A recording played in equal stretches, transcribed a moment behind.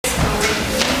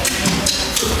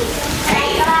Isn't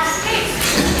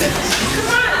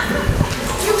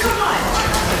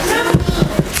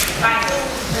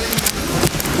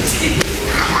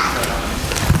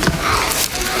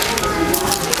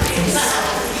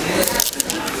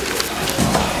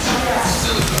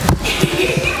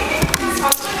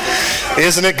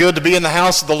it good to be in the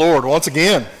house of the Lord once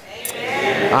again?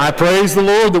 Amen. I praise the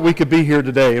Lord that we could be here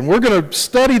today. And we're going to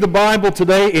study the Bible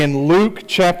today in Luke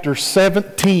chapter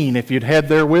 17, if you'd head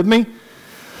there with me.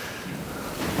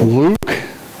 Luke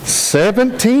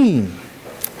 17.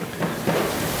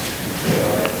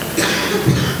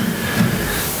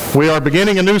 We are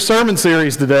beginning a new sermon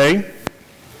series today,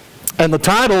 and the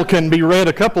title can be read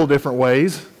a couple of different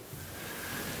ways.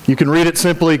 You can read it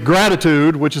simply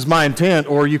gratitude, which is my intent,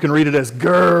 or you can read it as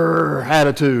grr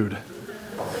attitude.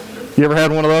 You ever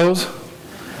had one of those?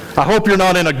 I hope you're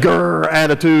not in a grr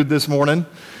attitude this morning,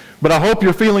 but I hope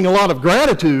you're feeling a lot of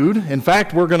gratitude. In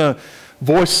fact, we're going to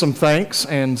voice some thanks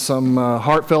and some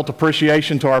heartfelt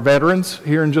appreciation to our veterans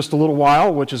here in just a little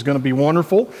while, which is going to be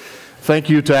wonderful. Thank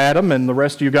you to Adam and the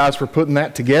rest of you guys for putting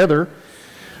that together.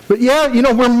 But yeah,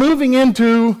 we're moving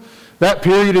into that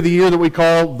period of the year that we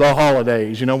call the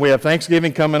holidays. We have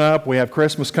Thanksgiving coming up, we have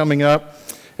Christmas coming up,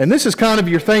 and this is kind of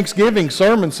your Thanksgiving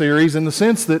sermon series in the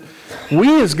sense that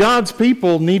we as God's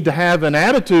people need to have an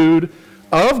attitude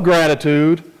of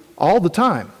gratitude all the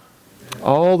time.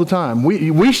 All the time.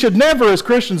 We should never as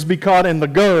Christians be caught in the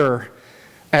grr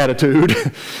attitude,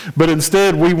 but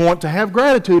instead we want to have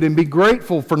gratitude and be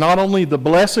grateful for not only the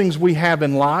blessings we have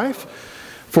in life,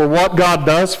 for what God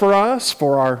does for us,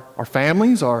 for our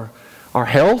families, our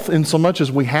health in so much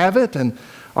as we have it, and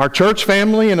our church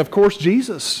family, and of course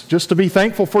Jesus, just to be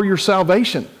thankful for your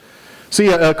salvation. See,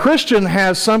 a Christian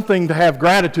has something to have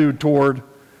gratitude toward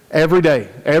every day,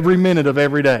 every minute of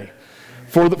every day.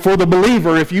 For the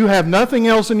believer, if you have nothing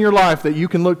else in your life that you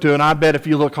can look to, and I bet if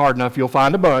you look hard enough you'll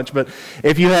find a bunch, but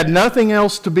if you had nothing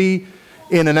else to be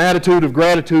in an attitude of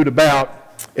gratitude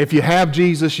about, if you have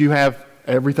Jesus, you have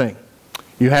everything.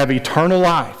 You have eternal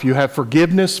life. You have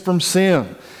forgiveness from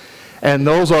sin. And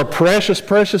those are precious,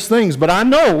 precious things. But I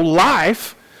know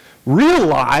life, real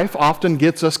life, often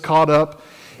gets us caught up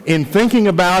in thinking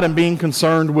about and being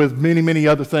concerned with many, many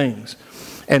other things.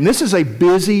 And this is a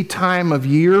busy time of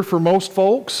year for most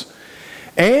folks.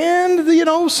 And,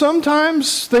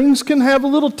 sometimes things can have a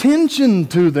little tension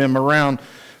to them around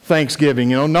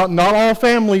Thanksgiving. Not all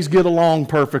families get along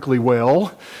perfectly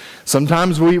well.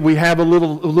 Sometimes we have a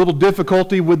little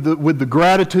difficulty with the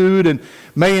gratitude and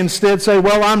may instead say,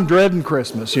 well, I'm dreading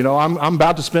Christmas. I'm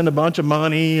about to spend a bunch of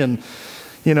money and,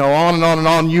 on and on and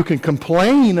on. You can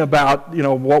complain about,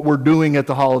 what we're doing at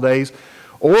the holidays,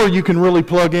 or you can really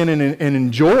plug in and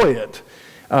enjoy it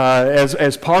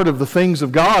as part of the things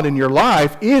of God in your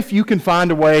life if you can find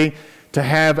a way to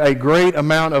have a great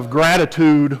amount of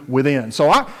gratitude within. So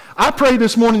I pray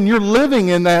this morning you're living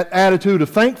in that attitude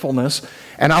of thankfulness.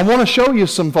 And I want to show you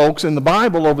some folks in the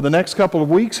Bible over the next couple of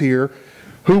weeks here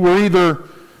who were either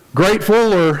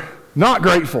grateful or not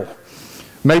grateful.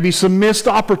 Maybe some missed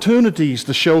opportunities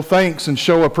to show thanks and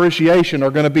show appreciation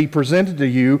are going to be presented to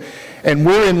you. And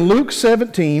we're in Luke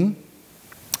 17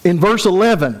 in verse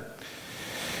 11.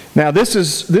 Now this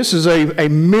is a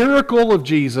miracle of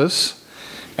Jesus.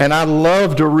 And I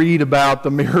love to read about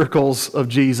the miracles of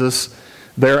Jesus.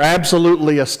 They're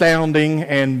absolutely astounding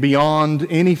and beyond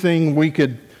anything we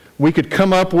could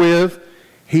come up with.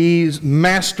 He's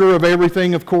master of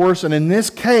everything, of course. And in this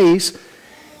case,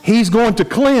 he's going to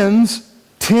cleanse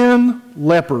 10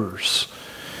 lepers.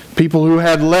 People who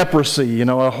had leprosy,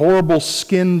 a horrible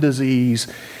skin disease.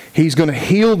 He's going to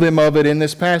heal them of it in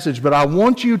this passage. But I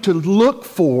want you to look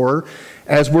for,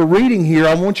 as we're reading here,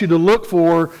 I want you to look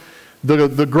for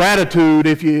the gratitude,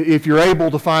 if you're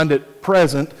able to find it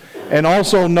present, and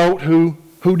also note who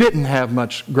didn't have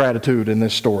much gratitude in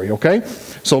this story, okay?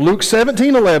 So Luke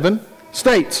 17:11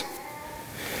 states,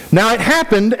 "Now it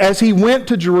happened as he went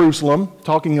to Jerusalem,"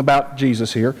 talking about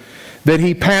Jesus here, "that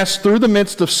he passed through the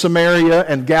midst of Samaria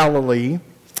and Galilee.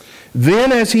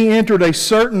 Then as he entered a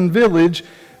certain village,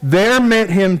 there met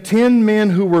him 10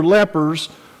 men who were lepers,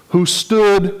 who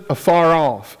stood afar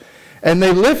off. And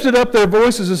they lifted up their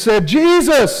voices and said,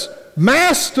 'Jesus,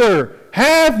 Master,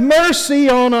 have mercy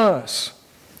on us.'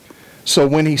 So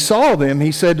when he saw them,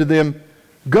 he said to them,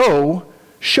 'Go,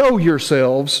 show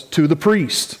yourselves to the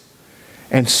priest.'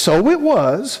 And so it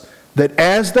was that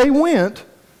as they went,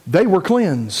 they were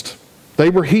cleansed.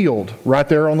 They were healed right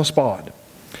there on the spot.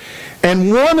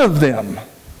 And one of them,"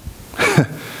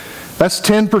 that's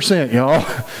 10%, y'all.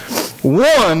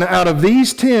 "One out of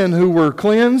these 10 who were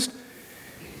cleansed,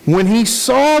 when he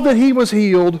saw that he was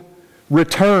healed,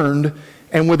 returned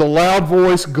and with a loud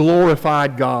voice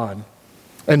glorified God,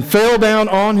 and fell down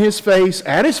on his face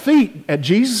at his feet, at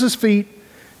Jesus' feet,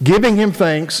 giving him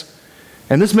thanks.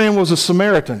 And this man was a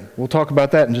Samaritan. We'll talk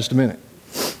about that in just a minute.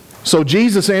 So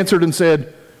Jesus answered and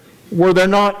said, were there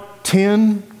not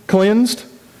 10 cleansed?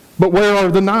 But where are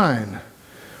the 9?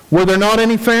 Were there not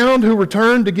any found who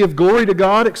returned to give glory to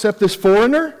God except this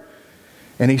foreigner?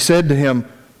 And he said to him,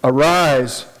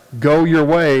 arise, go your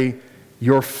way,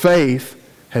 your faith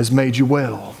has made you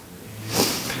well.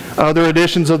 Other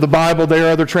editions of the Bible,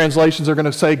 other translations are going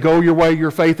to say, go your way,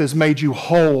 your faith has made you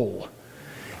whole.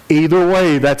 Either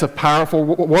way, that's a powerful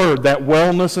word. That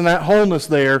wellness and that wholeness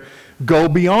there go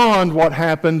beyond what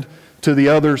happened to the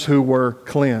others who were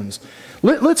cleansed.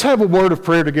 Let's have a word of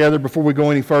prayer together before we go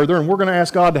any further, and we're going to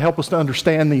ask God to help us to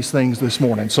understand these things this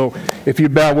morning. So if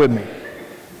you'd bow with me.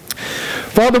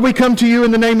 Father, we come to you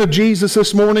in the name of Jesus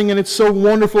this morning, and it's so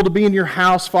wonderful to be in your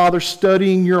house, Father,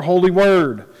 studying your holy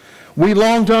word. We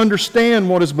long to understand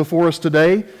what is before us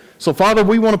today. So, Father,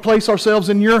 we want to place ourselves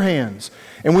in your hands,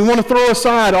 and we want to throw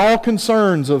aside all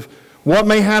concerns of what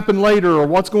may happen later or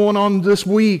what's going on this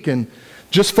week, and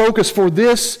just focus for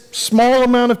this small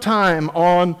amount of time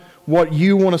on what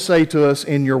you want to say to us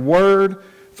in your word,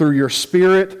 through your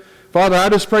Spirit. Father, I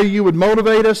just pray you would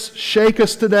motivate us, shake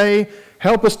us today,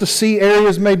 help us to see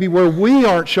areas maybe where we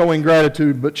aren't showing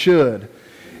gratitude but should.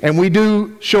 And we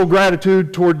do show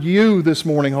gratitude toward you this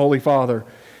morning, Holy Father,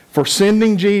 for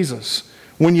sending Jesus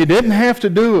when you didn't have to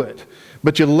do it,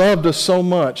 but you loved us so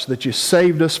much that you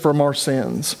saved us from our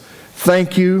sins.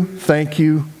 Thank you, thank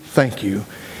you, thank you.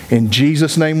 In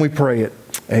Jesus' name we pray it.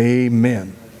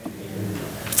 Amen.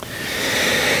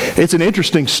 It's an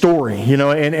interesting story,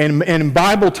 and in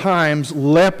Bible times,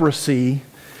 leprosy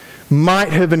might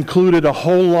have included a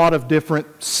whole lot of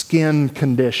different skin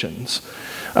conditions.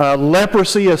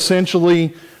 Leprosy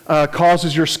essentially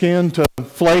causes your skin to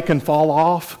flake and fall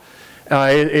off.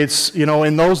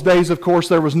 In those days, of course,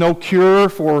 there was no cure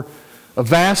for a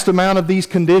vast amount of these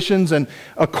conditions, and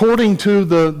according to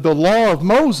the law of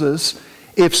Moses,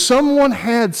 if someone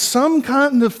had some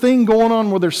kind of thing going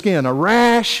on with their skin, a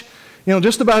rash,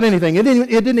 just about anything, it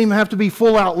didn't even have to be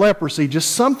full-out leprosy,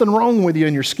 just something wrong with you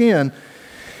in your skin,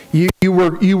 you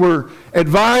were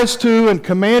advised to and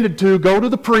commanded to go to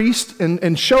the priest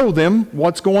and show them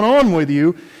what's going on with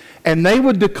you, and they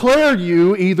would declare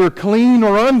you either clean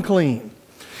or unclean.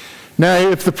 Now,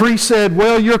 if the priest said,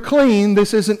 well, you're clean,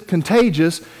 this isn't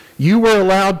contagious, you were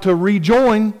allowed to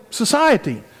rejoin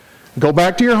society. Go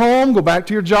back to your home, go back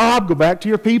to your job, go back to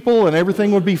your people, and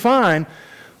everything would be fine.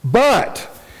 But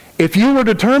if you were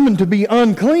determined to be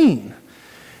unclean,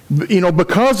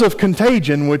 because of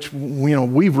contagion, which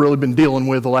we've really been dealing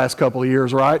with the last couple of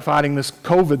years, right? Fighting this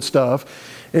COVID stuff.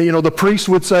 The priest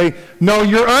would say, no,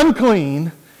 you're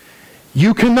unclean.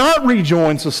 You cannot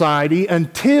rejoin society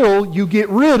until you get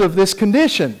rid of this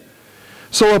condition.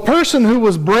 So a person who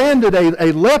was branded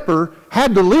a leper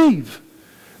had to leave.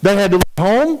 They had to leave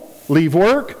home, leave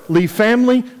work, leave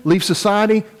family, leave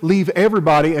society, leave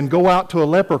everybody, and go out to a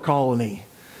leper colony.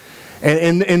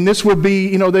 And this would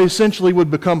be, they essentially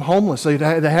would become homeless. They'd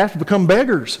have to become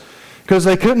beggars because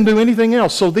they couldn't do anything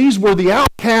else. So these were the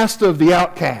outcast of the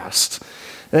outcasts.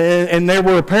 And there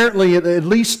were apparently at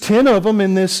least 10 of them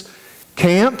in this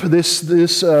camp,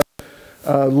 this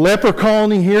leper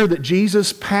colony here that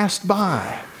Jesus passed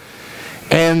by.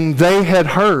 And they had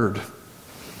heard,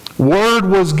 word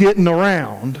was getting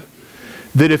around,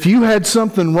 that if you had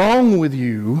something wrong with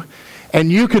you, and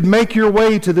you could make your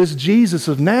way to this Jesus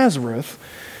of Nazareth,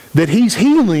 that he's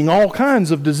healing all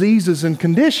kinds of diseases and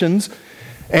conditions,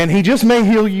 and he just may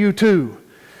heal you too.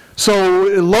 So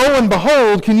lo and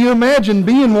behold, can you imagine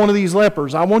being one of these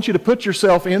lepers? I want you to put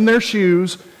yourself in their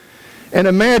shoes and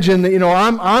imagine that,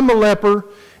 I'm a leper,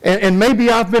 and maybe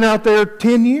I've been out there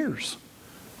 10 years,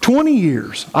 20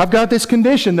 years. I've got this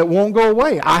condition that won't go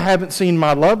away. I haven't seen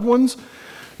my loved ones.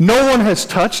 No one has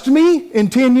touched me in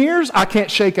 10 years. I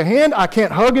can't shake a hand. I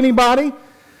can't hug anybody.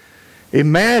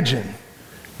 Imagine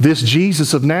this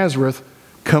Jesus of Nazareth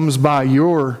comes by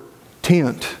your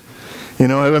tent.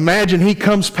 Imagine he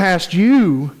comes past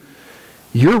you.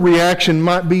 Your reaction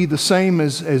might be the same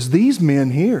as these men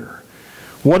here.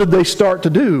 What did they start to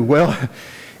do? Well,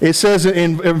 it says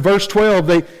in verse 12,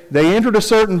 they entered a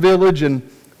certain village, and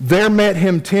there met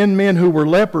him 10 men who were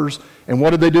lepers. And what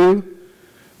did they do?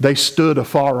 They stood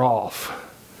afar off.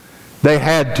 They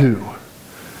had to.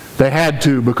 They had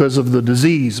to because of the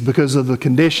disease, because of the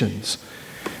conditions.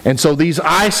 And so these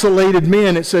isolated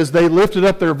men, it says they lifted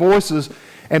up their voices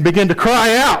and began to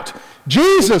cry out,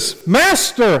 Jesus,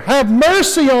 Master, have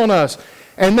mercy on us.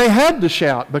 And they had to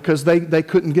shout because they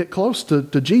couldn't get close to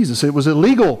Jesus. It was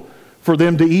illegal for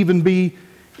them to even be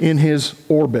in His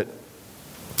orbit.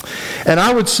 And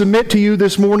I would submit to you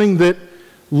this morning that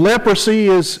leprosy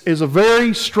is a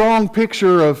very strong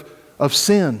picture of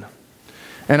sin.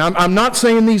 And I'm not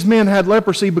saying these men had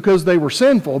leprosy because they were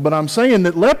sinful, but I'm saying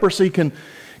that leprosy can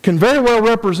very well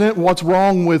represent what's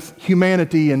wrong with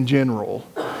humanity in general.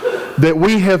 That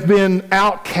we have been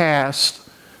outcast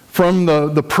from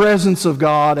the presence of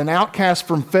God and outcast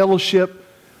from fellowship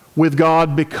with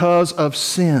God because of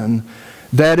sin.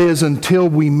 That is, until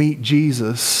we meet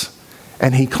Jesus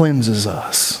and He cleanses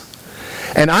us.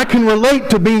 And I can relate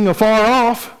to being afar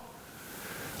off.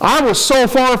 I was so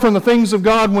far from the things of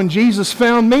God when Jesus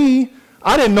found me,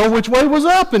 I didn't know which way was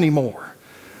up anymore.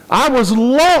 I was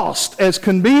lost as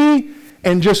can be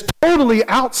and just totally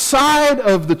outside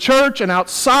of the church and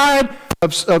outside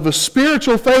of the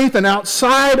spiritual faith and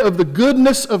outside of the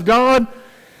goodness of God,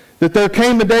 that there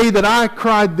came a day that I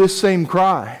cried this same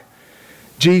cry.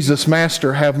 Jesus,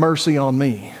 Master, have mercy on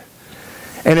me.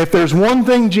 And if there's one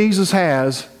thing Jesus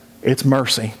has, it's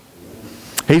mercy.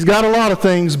 He's got a lot of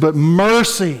things, but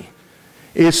mercy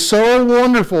is so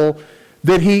wonderful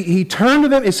that He turned to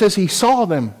them. It says He saw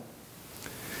them.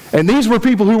 And these were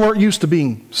people who weren't used to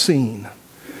being seen.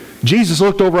 Jesus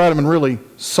looked over at them and really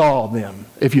saw them,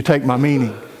 if you take my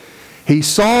meaning. He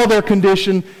saw their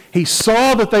condition. He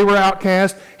saw that they were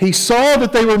outcast. He saw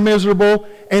that they were miserable.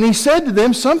 And He said to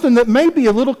them something that may be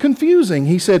a little confusing.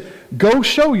 He said, "Go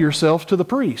show yourself to the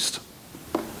priest."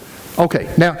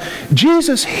 Okay, now,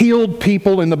 Jesus healed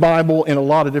people in the Bible in a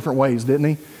lot of different ways,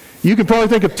 didn't He? You can probably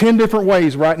think of 10 different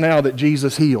ways right now that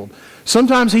Jesus healed.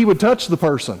 Sometimes He would touch the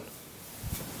person,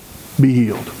 be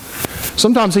healed.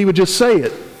 Sometimes He would just say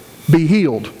it, be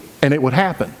healed, and it would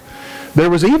happen. There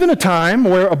was even a time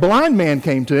where a blind man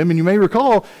came to Him, and you may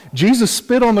recall, Jesus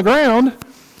spit on the ground,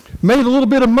 made a little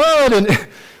bit of mud, and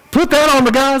put that on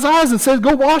the guy's eyes and said,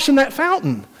 "Go wash in that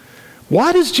fountain."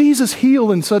 Why does Jesus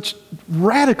heal in such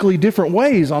radically different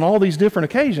ways on all these different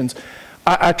occasions?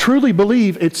 I truly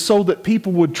believe it's so that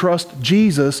people would trust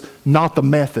Jesus, not the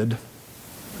method.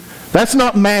 That's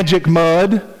not magic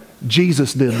mud.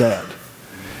 Jesus did that.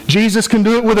 Jesus can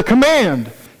do it with a command.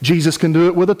 Jesus can do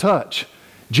it with a touch.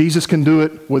 Jesus can do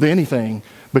it with anything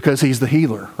because He's the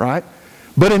healer, right?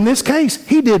 But in this case,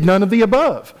 He did none of the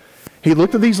above. He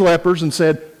looked at these lepers and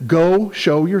said, "Go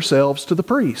show yourselves to the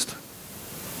priest."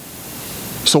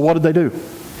 So what did they do?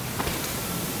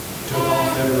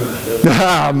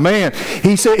 Ah, man.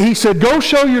 He said, "Go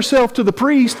show yourself to the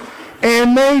priest."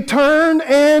 And they turned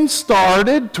and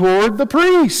started toward the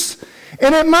priest.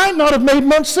 And it might not have made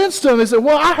much sense to them. They said,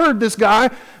 "Well, I heard this guy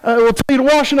will tell you to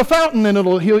wash in a fountain and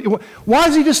it'll heal you. Why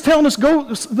is he just telling us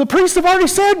go? The priests have already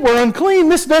said we're unclean.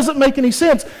 This doesn't make any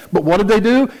sense." But what did they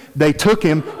do? They took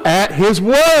Him at His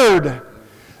word.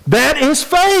 That is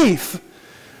faith.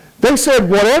 They said,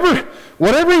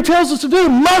 whatever He tells us to do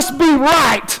must be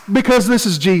right because this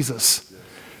is Jesus.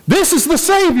 This is the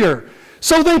Savior.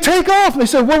 So they take off and they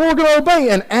said, "Well, we're going to obey."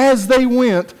 And as they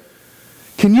went,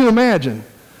 can you imagine?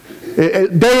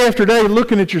 Day after day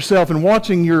looking at yourself and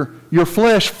watching your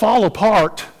flesh fall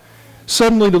apart,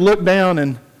 suddenly to look down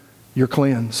and you're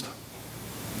cleansed.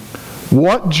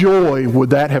 What joy would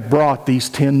that have brought these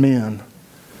 10 men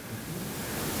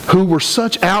who were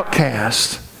such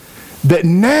outcasts that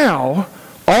now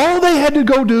all they had to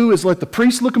go do is let the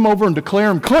priest look them over and declare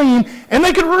them clean, and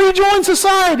they could rejoin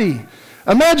society.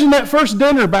 Imagine that first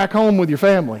dinner back home with your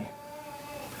family.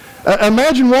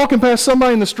 Imagine walking past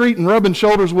somebody in the street and rubbing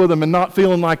shoulders with them and not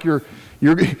feeling like you're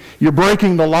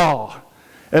breaking the law.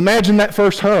 Imagine that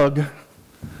first hug.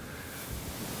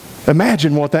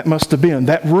 Imagine what that must have been.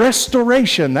 That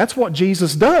restoration, that's what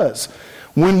Jesus does.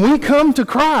 When we come to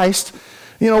Christ,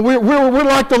 you know, we're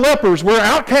like the lepers. We're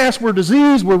outcasts, we're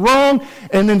diseased, we're wrong,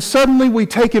 and then suddenly we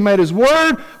take Him at His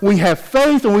word, we have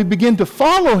faith, and we begin to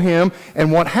follow Him,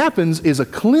 and what happens is a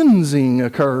cleansing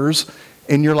occurs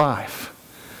in your life.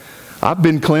 I've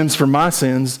been cleansed from my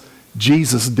sins.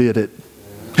 Jesus did it.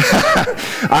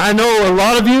 I know a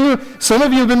lot of you, some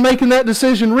of you have been making that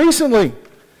decision recently.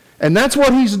 And that's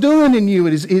what He's doing in you.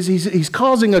 He's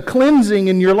causing a cleansing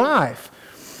in your life.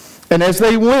 And as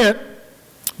they went,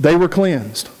 they were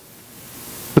cleansed.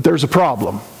 But there's a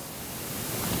problem.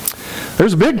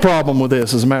 There's a big problem with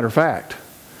this, as a matter of fact.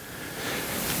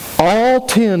 All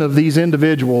 10 of these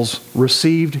individuals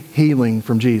received healing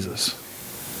from Jesus.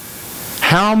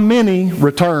 How many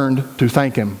returned to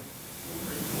thank Him?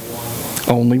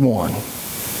 Only one.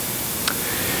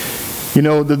 You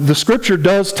know, the Scripture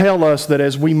does tell us that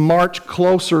as we march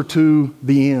closer to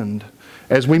the end,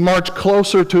 as we march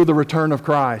closer to the return of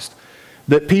Christ,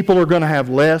 that people are going to have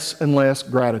less and less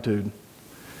gratitude.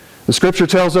 The Scripture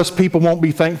tells us people won't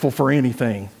be thankful for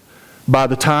anything by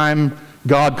the time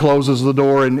God closes the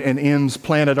door and ends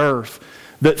planet Earth.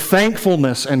 That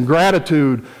thankfulness and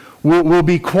gratitude will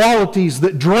be qualities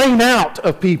that drain out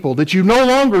of people, that you no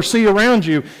longer see around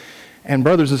you. And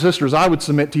brothers and sisters, I would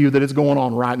submit to you that it's going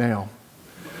on right now.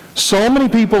 So many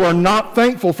people are not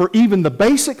thankful for even the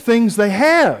basic things they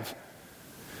have.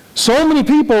 So many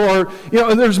people are,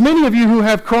 and there's many of you who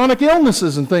have chronic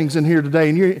illnesses and things in here today,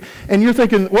 and you're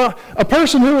thinking, well, a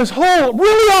person who is whole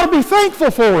really ought to be thankful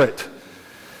for it.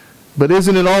 But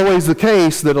isn't it always the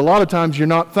case that a lot of times you're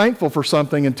not thankful for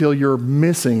something until you're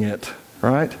missing it,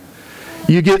 right?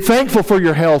 You get thankful for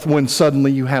your health when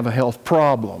suddenly you have a health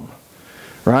problem,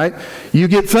 right? You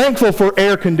get thankful for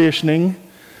air conditioning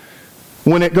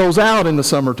when it goes out in the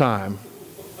summertime.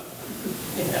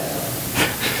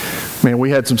 Man,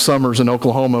 we had some summers in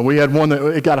Oklahoma. We had one that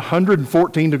it got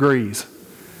 114 degrees.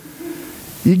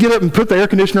 You get up and put the air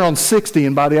conditioner on 60,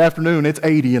 and by the afternoon, it's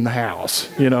 80 in the house,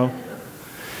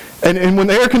 And when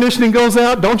the air conditioning goes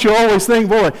out, don't you always think,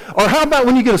 boy, or how about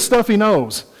when you get a stuffy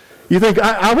nose? You think,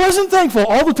 I wasn't thankful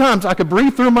all the times I could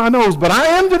breathe through my nose, but I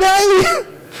am today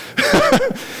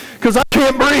because I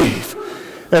can't breathe.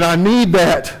 And I need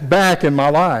that back in my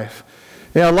life.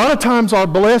 A lot of times our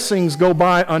blessings go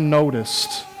by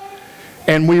unnoticed.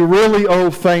 And we really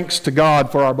owe thanks to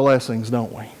God for our blessings,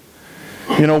 don't we?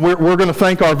 We're going to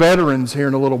thank our veterans here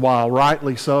in a little while,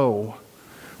 rightly so,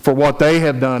 for what they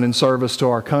have done in service to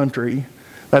our country.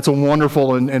 That's a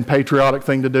wonderful and patriotic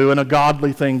thing to do, and a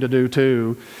godly thing to do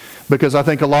too, because I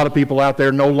think a lot of people out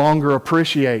there no longer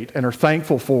appreciate and are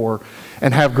thankful for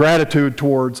and have gratitude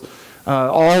towards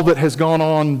all that has gone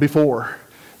on before,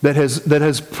 that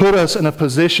has put us in a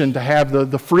position to have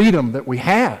the freedom that we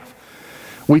have.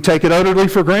 We take it utterly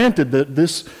for granted that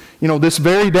this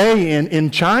very day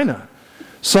in China,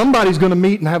 somebody's going to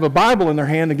meet and have a Bible in their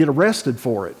hand and get arrested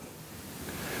for it.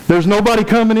 There's nobody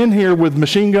coming in here with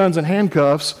machine guns and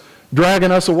handcuffs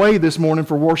dragging us away this morning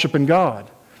for worshiping God.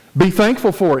 Be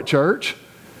thankful for it, church.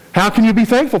 How can you be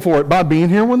thankful for it? By being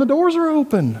here when the doors are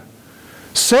open.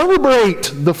 Celebrate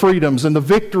the freedoms and the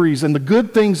victories and the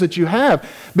good things that you have,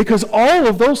 because all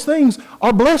of those things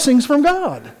are blessings from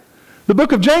God. The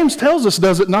book of James tells us,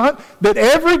 does it not, that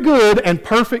every good and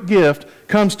perfect gift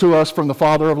comes to us from the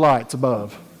Father of lights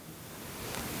above.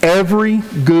 Every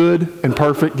good and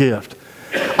perfect gift.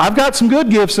 I've got some good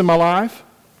gifts in my life.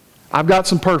 I've got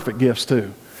some perfect gifts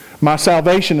too. My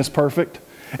salvation is perfect,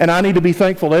 and I need to be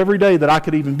thankful every day that I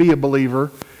could even be a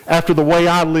believer after the way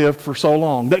I lived for so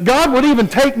long. That God would even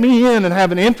take me in and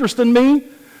have an interest in me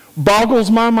boggles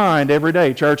my mind every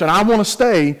day, church, and I want to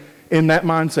stay in that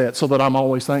mindset so that I'm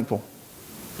always thankful.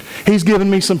 He's given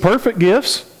me some perfect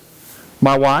gifts.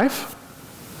 My wife,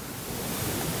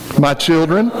 my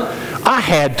children. I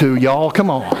had to, y'all. Come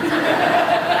on.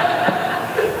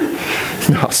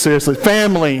 No, seriously.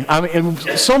 Family.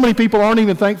 So many people aren't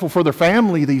even thankful for their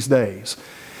family these days.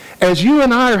 As you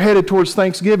and I are headed towards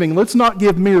Thanksgiving, let's not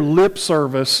give mere lip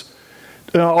service.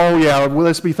 Oh yeah, well,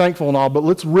 let's be thankful and all, but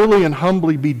let's really and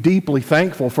humbly be deeply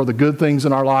thankful for the good things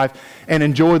in our life and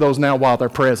enjoy those now while they're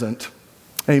present.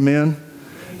 Amen.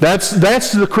 That's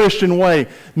the Christian way.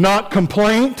 Not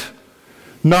complaint,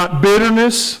 not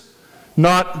bitterness,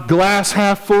 not glass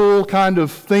half full kind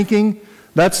of thinking.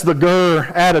 That's the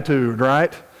grr attitude,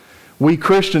 right? We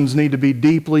Christians need to be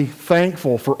deeply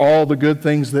thankful for all the good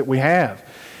things that we have.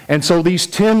 And so these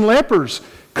 10 lepers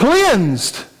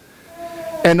cleansed,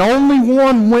 and only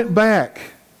one went back.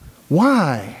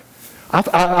 Why?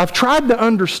 I've tried to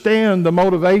understand the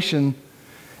motivation,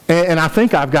 and I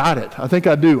think I've got it. I think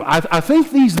I do. I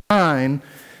think these 9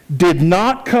 did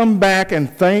not come back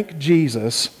and thank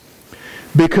Jesus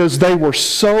because they were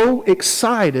so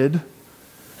excited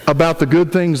about the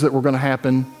good things that were going to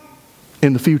happen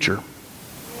in the future.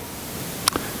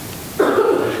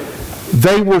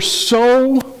 They were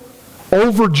so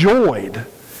overjoyed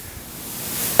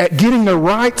at getting their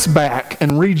rights back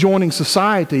and rejoining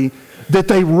society that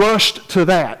they rushed to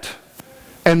that,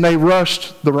 and they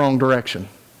rushed the wrong direction.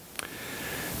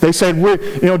 They said,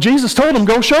 Jesus told them,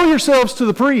 go show yourselves to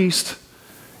the priest.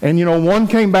 And, one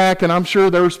came back, and I'm sure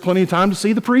there was plenty of time to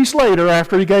see the priest later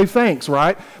after he gave thanks,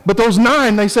 right? But those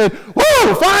 9, they said,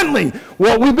 whoa, finally,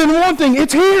 what we've been wanting,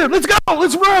 it's here. Let's go,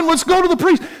 let's run, let's go to the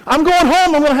priest. I'm going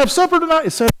home, I'm going to have supper tonight,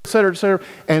 etc., etc., etc.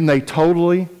 And they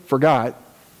totally forgot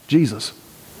Jesus.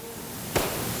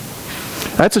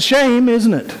 That's a shame,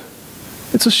 isn't it?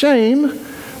 It's a shame.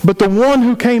 But the one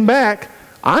who came back,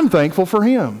 I'm thankful for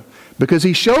him, because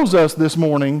he shows us this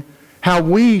morning how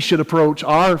we should approach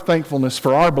our thankfulness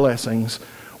for our blessings.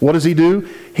 What does he do?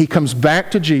 He comes back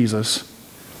to Jesus,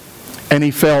 And he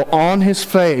fell on his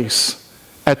face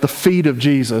at the feet of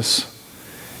Jesus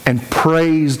and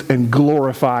praised and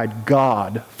glorified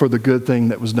God for the good thing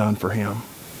that was done for him.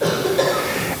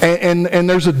 And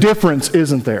there's a difference,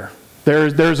 isn't there?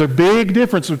 There's a big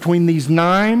difference between these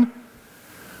 9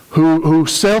 who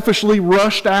selfishly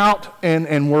rushed out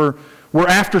and were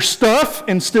after stuff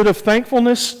instead of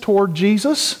thankfulness toward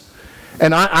Jesus.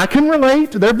 And I can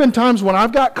relate. There have been times when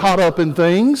I've got caught up in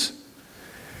things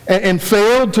and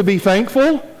failed to be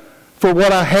thankful for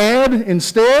what I had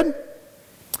instead.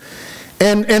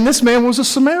 And this man was a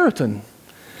Samaritan.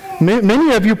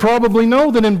 Many of you probably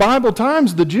know that in Bible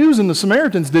times, the Jews and the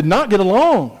Samaritans did not get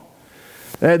along.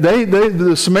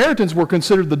 The Samaritans were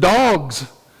considered the dogs,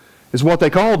 is what they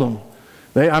called them.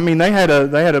 They had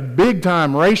a big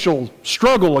time racial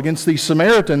struggle against these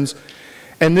Samaritans,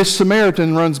 and this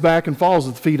Samaritan runs back and falls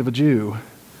at the feet of a Jew.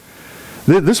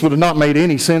 This would have not made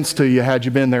any sense to you had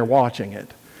you been there watching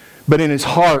it. But in his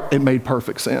heart, it made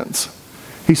perfect sense.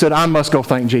 He said, I must go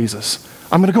thank Jesus.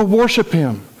 I'm going to go worship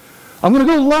him. I'm going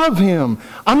to go love him.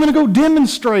 I'm going to go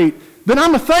demonstrate that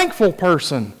I'm a thankful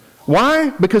person. Why?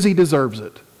 Because he deserves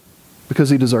it. Because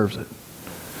he deserves it.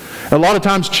 A lot of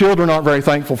times children aren't very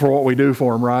thankful for what we do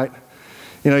for them, right?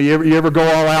 You know, you ever go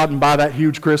all out and buy that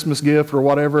huge Christmas gift or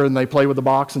whatever and they play with the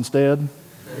box instead?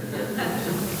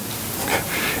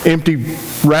 Empty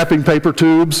wrapping paper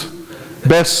tubes.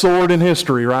 Best sword in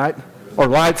history, right? Or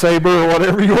lightsaber or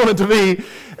whatever you want it to be.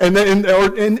 And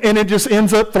it just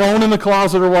ends up thrown in the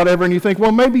closet or whatever. And you think,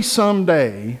 well, maybe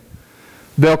someday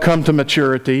they'll come to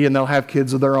maturity and they'll have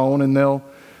kids of their own and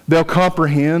they'll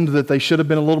comprehend that they should have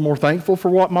been a little more thankful for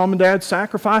what mom and dad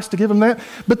sacrificed to give them that.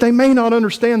 But they may not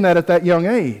understand that at that young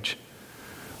age.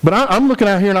 But I'm looking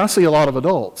out here and I see a lot of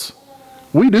adults.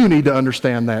 We do need to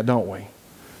understand that, don't we?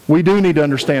 We do need to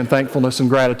understand thankfulness and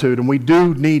gratitude, and we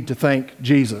do need to thank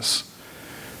Jesus.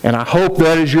 And I hope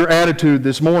that is your attitude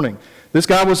this morning. This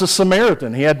guy was a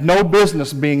Samaritan. He had no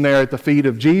business being there at the feet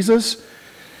of Jesus,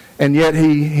 and yet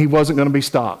he wasn't going to be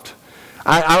stopped.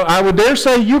 I would dare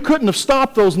say you couldn't have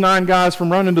stopped those 9 guys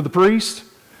from running to the priest.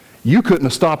 You couldn't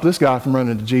have stopped this guy from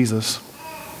running to Jesus.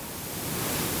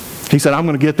 He said, I'm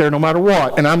going to get there no matter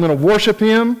what, and I'm going to worship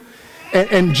him.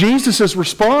 And Jesus'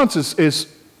 response is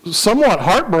somewhat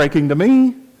heartbreaking to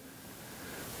me.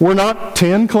 We're not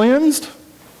 10 cleansed?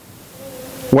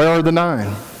 Where are the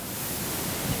 9?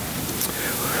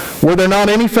 Were there not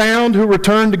any found who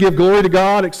returned to give glory to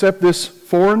God except this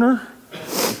foreigner?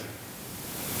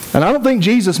 And I don't think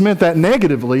Jesus meant that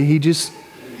negatively. He's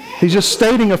just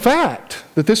stating a fact,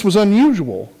 that this was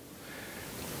unusual.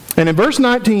 And in verse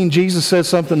 19, Jesus says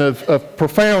something of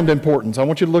profound importance. I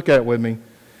want you to look at it with me.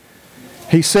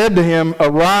 He said to him,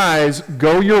 arise,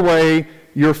 go your way,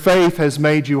 your faith has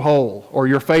made you whole, or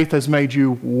your faith has made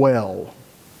you well.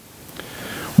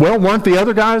 Well, weren't the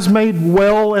other guys made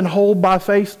well and whole by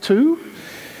faith too?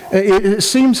 It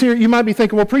seems here, you might be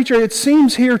thinking, well, preacher, it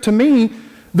seems here to me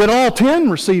that all 10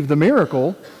 received the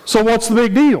miracle, so what's the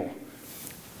big deal?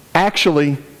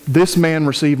 Actually, this man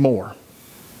received more.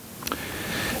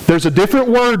 There's a different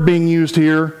word being used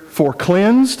here for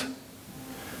cleansed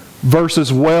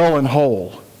versus well and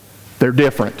whole. They're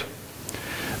different.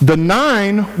 The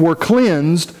 9 were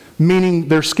cleansed, meaning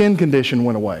their skin condition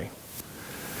went away.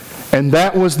 And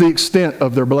that was the extent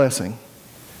of their blessing.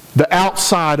 The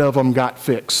outside of them got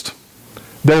fixed.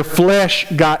 Their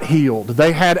flesh got healed.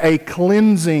 They had a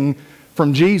cleansing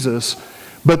from Jesus.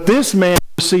 But this man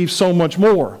received so much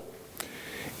more.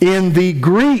 In the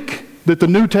Greek that the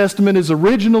New Testament is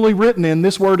originally written in,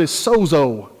 this word is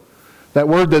sozo. That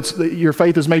word that's your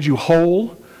faith has made you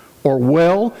whole or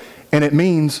well, and it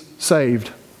means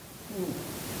saved.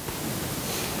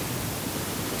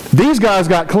 These guys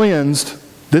got cleansed.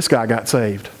 This guy got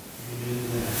saved.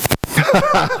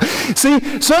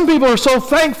 See, some people are so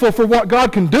thankful for what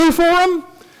God can do for them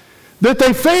that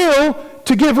they fail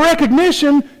to give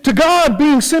recognition to God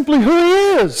being simply who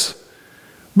He is.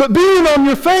 But being on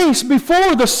your face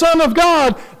before the Son of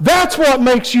God, that's what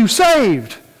makes you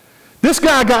saved. This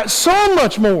guy got so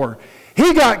much more.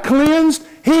 He got cleansed.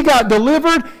 He got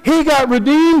delivered. He got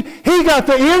redeemed. He got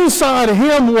the inside of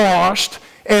him washed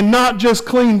and not just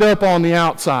cleaned up on the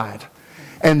outside.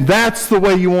 And that's the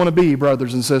way you want to be,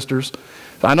 brothers and sisters.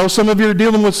 I know some of you are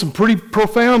dealing with some pretty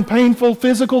profound, painful,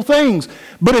 physical things.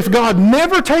 But if God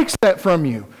never takes that from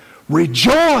you,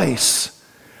 rejoice.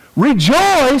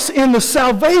 Rejoice in the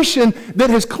salvation that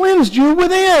has cleansed you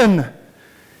within.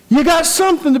 You got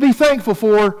something to be thankful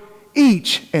for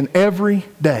each and every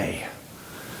day.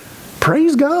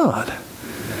 Praise God.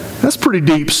 That's pretty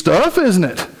deep stuff, isn't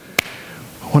it?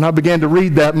 When I began to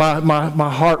read that, my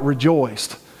heart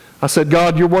rejoiced. I said,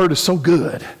 God, your word is so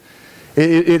good.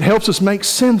 It helps us make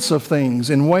sense of things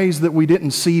in ways that we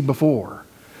didn't see before.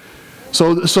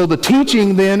 So the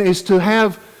teaching then is to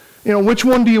have, which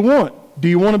one do you want? Do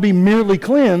you want to be merely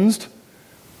cleansed,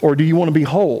 or do you want to be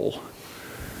whole?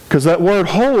 Because that word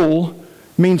whole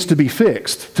means to be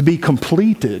fixed, to be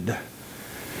completed.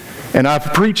 And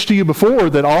I've preached to you before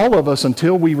that all of us,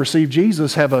 until we receive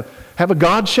Jesus, have a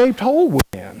God-shaped hole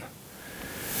within.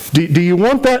 Do you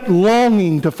want that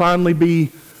longing to finally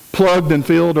be plugged and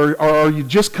filled, or are you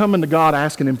just coming to God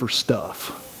asking Him for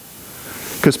stuff?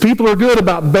 Because people are good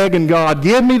about begging God,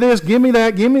 give me this, give me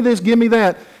that, give me this, give me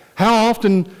that. How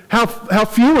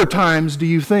fewer times do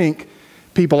you think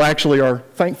people actually are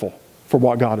thankful for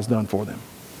what God has done for them?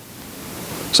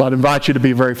 So I'd invite you to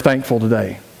be very thankful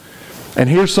today. And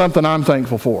here's something I'm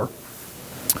thankful for.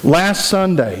 Last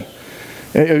Sunday,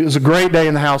 it was a great day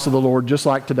in the house of the Lord, just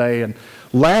like today. And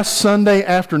last Sunday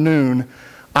afternoon,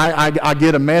 I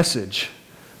get a message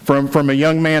from a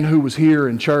young man who was here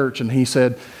in church, and he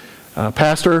said,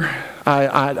 Pastor,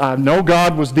 I know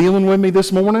God was dealing with me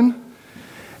this morning,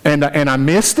 and I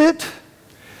missed it.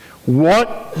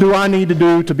 What do I need to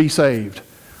do to be saved?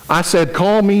 I said,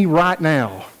 call me right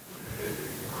now.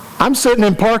 I'm sitting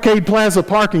in Parkade Plaza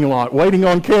parking lot waiting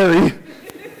on Carrie,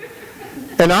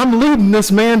 and I'm leading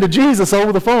this man to Jesus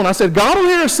over the phone. I said, God will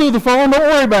hear us through the phone, don't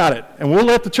worry about it, and we'll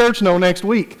let the church know next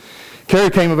week.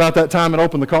 Carrie came about that time and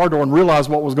opened the car door and realized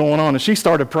what was going on, and she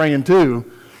started praying too.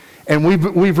 And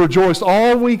we've rejoiced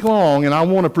all week long, and I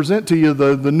want to present to you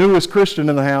the newest Christian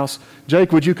in the house.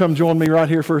 Jake, would you come join me right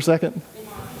here for a second?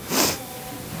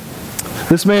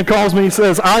 This man calls me, he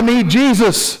says, I need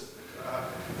Jesus.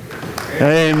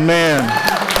 Amen.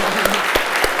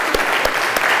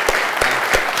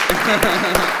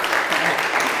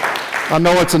 I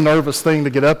know it's a nervous thing to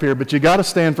get up here, but you got to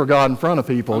stand for God in front of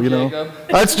people, Jacob.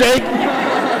 That's Jake.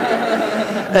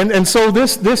 And so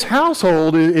this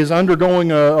household is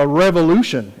undergoing a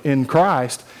revolution in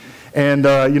Christ. And,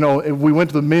 we went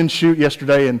to the men's shoot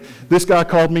yesterday, and this guy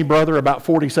called me brother about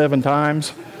 47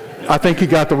 times. I think he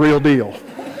got the real deal.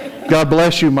 God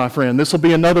bless you, my friend. This will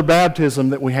be another baptism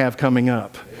that we have coming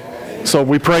up. So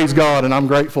we praise God, and I'm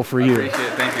grateful for you. I appreciate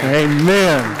it. Thank you.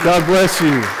 Amen. God bless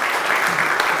you.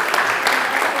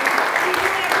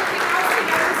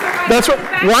 That's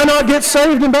right. Why not get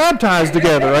saved and baptized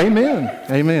together? Amen.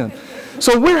 Amen.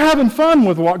 So we're having fun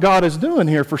with what God is doing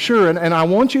here for sure. And I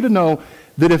want you to know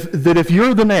that if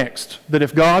you're the next, that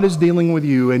if God is dealing with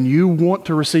you and you want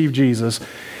to receive Jesus,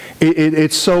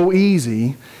 it's so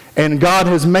easy. And God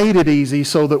has made it easy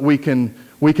so that we can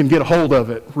get a hold of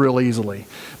it real easily.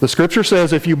 The Scripture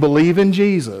says if you believe in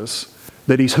Jesus,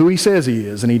 that He's who He says He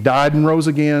is, and He died and rose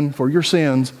again for your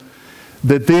sins,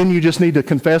 that then you just need to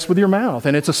confess with your mouth.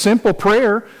 And it's a simple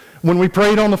prayer. When we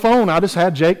prayed on the phone, I just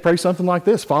had Jake pray something like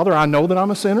this. Father, I know that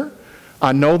I'm a sinner.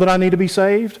 I know that I need to be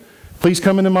saved. Please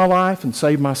come into my life and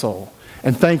save my soul.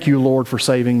 And thank you, Lord, for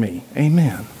saving me.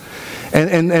 Amen.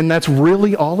 And that's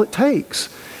really all it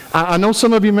takes. I know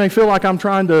some of you may feel like I'm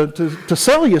trying to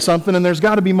sell you something and there's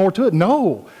got to be more to it.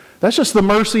 No, that's just the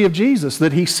mercy of Jesus,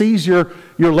 that He sees your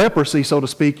leprosy, so to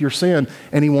speak, your sin,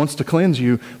 and He wants to cleanse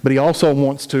you, but He also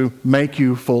wants to make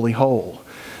you fully whole.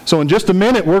 So in just a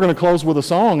minute, we're going to close with a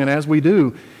song, and as we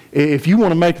do, if you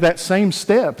want to make that same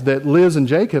step that Liz and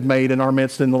Jake have made in our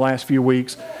midst in the last few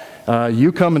weeks,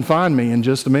 you come and find me in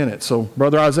just a minute. So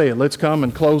Brother Isaiah, let's come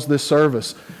and close this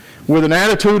service with an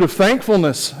attitude of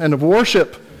thankfulness and of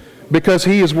worship, because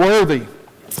He is worthy,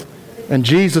 and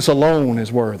Jesus alone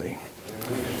is worthy.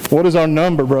 What is our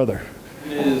number, brother?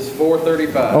 It is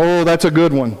 435. Oh, that's a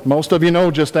good one. Most of you know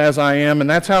just as I am, and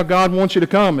that's how God wants you to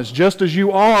come, is just as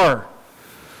you are.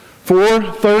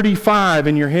 435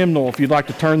 in your hymnal, if you'd like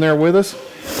to turn there with us.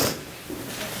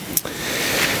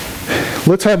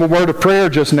 Let's have a word of prayer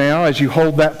just now as you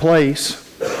hold that place.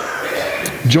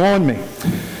 Join me.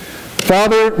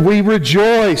 Father, we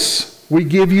rejoice. We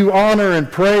give you honor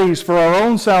and praise for our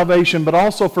own salvation, but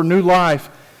also for new life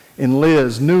in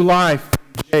Liz, new life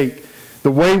in Jake.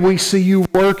 The way we see you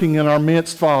working in our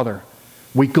midst, Father,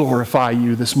 we glorify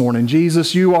you this morning.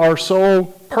 Jesus, you are so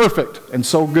perfect and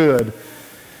so good.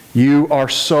 You are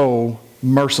so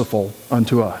merciful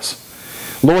unto us.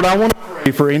 Lord, I want to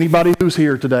pray for anybody who's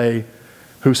here today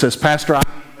who says, Pastor, I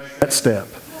need to make that step.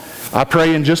 I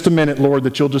pray in just a minute, Lord,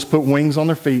 that you'll just put wings on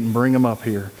their feet and bring them up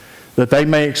here, that they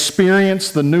may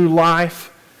experience the new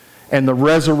life and the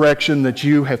resurrection that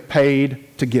you have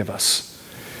paid to give us.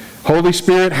 Holy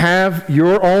Spirit, have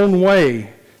your own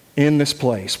way in this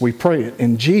place. We pray it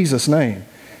in Jesus' name.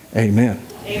 Amen.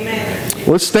 Amen.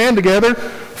 Let's stand together.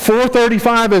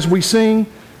 4:35 as we sing.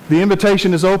 The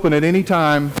invitation is open at any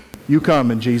time. You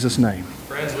come in Jesus' name.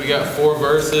 Friends, we got 4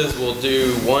 verses. We'll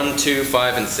do 1, 2,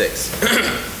 5, and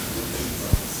 6.